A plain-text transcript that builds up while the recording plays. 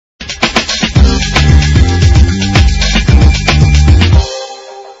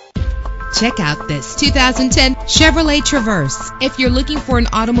Check out this 2010 Chevrolet Traverse. If you're looking for an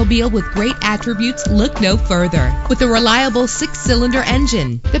automobile with great attributes, look no further. With a reliable 6-cylinder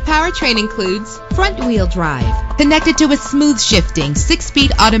engine, the powertrain includes front-wheel drive, connected to a smooth shifting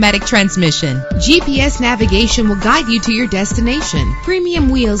 6-speed automatic transmission. GPS navigation will guide you to your destination. Premium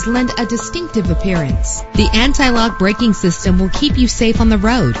wheels lend a distinctive appearance. The anti-lock braking system will keep you safe on the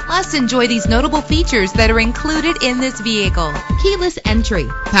road. Plus, enjoy these notable features that are included in this vehicle: keyless entry,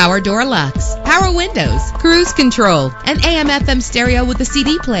 power door locks, power windows, cruise control, an AM/FM stereo with a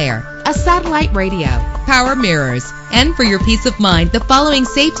CD player, a satellite radio, power mirrors. And for your peace of mind, the following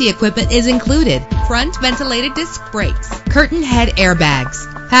safety equipment is included: front ventilated disc brakes, curtain head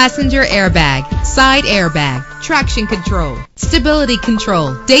airbags, passenger airbag, side airbag, traction control, stability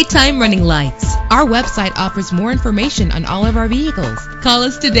control, daytime running lights. Our website offers more information on all of our vehicles. Call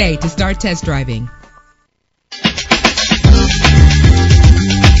us today to start test driving.